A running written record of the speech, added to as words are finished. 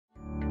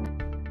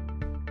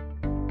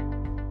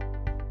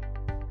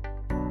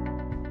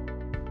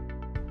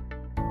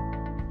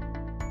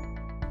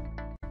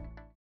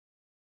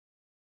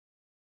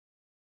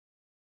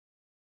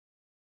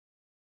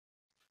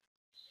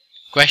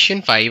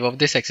Question 5 of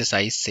this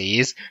exercise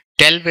says,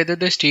 tell whether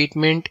the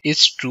statement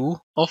is true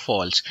or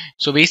false.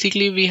 So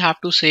basically we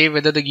have to say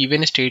whether the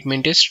given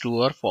statement is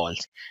true or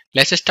false.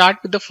 Let's start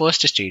with the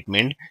first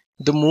statement.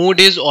 The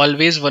mode is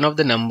always one of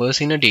the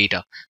numbers in a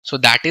data. So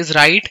that is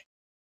right,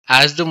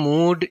 as the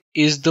mode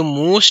is the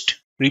most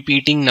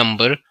repeating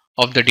number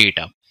of the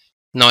data.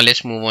 Now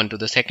let's move on to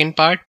the second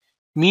part.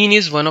 Mean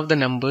is one of the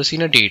numbers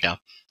in a data.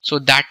 So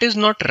that is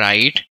not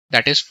right,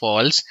 that is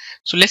false.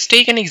 So let's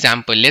take an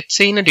example. Let's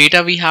say in a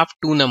data we have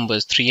two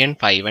numbers 3 and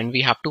 5 and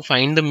we have to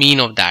find the mean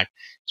of that.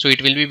 So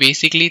it will be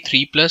basically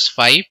 3 plus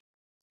 5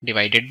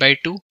 divided by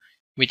 2,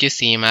 which is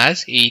same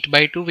as 8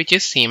 by 2, which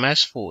is same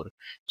as 4.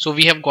 So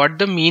we have got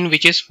the mean,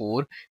 which is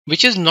 4,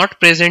 which is not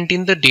present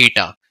in the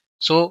data.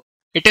 So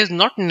it is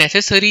not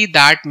necessary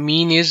that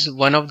mean is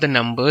one of the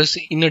numbers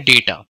in a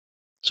data.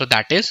 So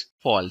that is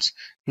false.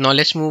 Now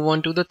let's move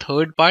on to the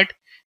third part.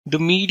 The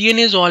median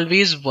is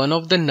always one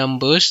of the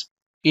numbers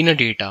in a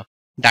data.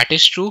 That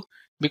is true,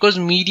 because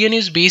median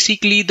is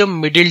basically the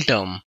middle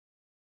term.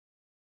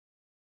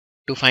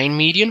 To find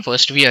median,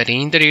 first we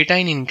arrange the data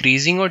in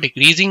increasing or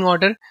decreasing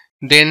order.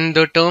 Then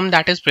the term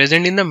that is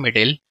present in the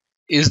middle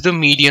is the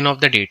median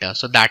of the data.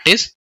 So that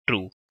is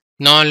true.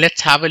 Now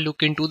let's have a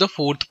look into the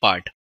fourth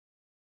part.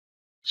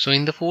 So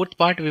in the fourth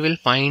part, we will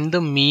find the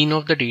mean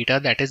of the data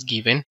that is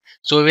given.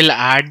 So we will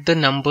add the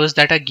numbers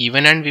that are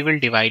given and we will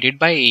divide it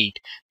by 8,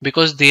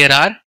 because there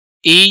are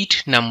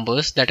 8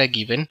 numbers that are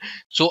given.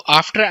 So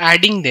after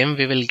adding them,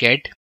 we will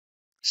get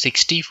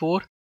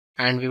 64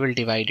 and we will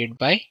divide it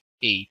by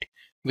 8,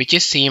 which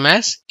is same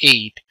as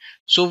 8.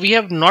 So we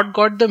have not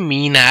got the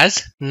mean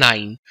as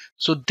 9.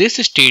 So this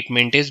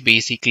statement is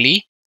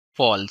basically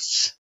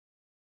false.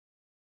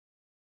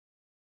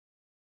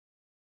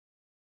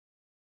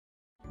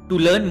 To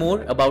learn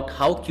more about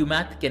how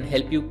QMath can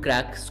help you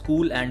crack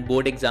school and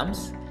board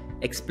exams,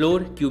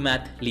 explore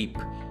QMath Leap,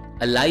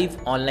 a live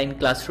online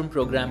classroom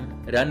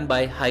program run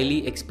by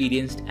highly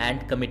experienced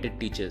and committed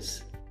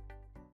teachers.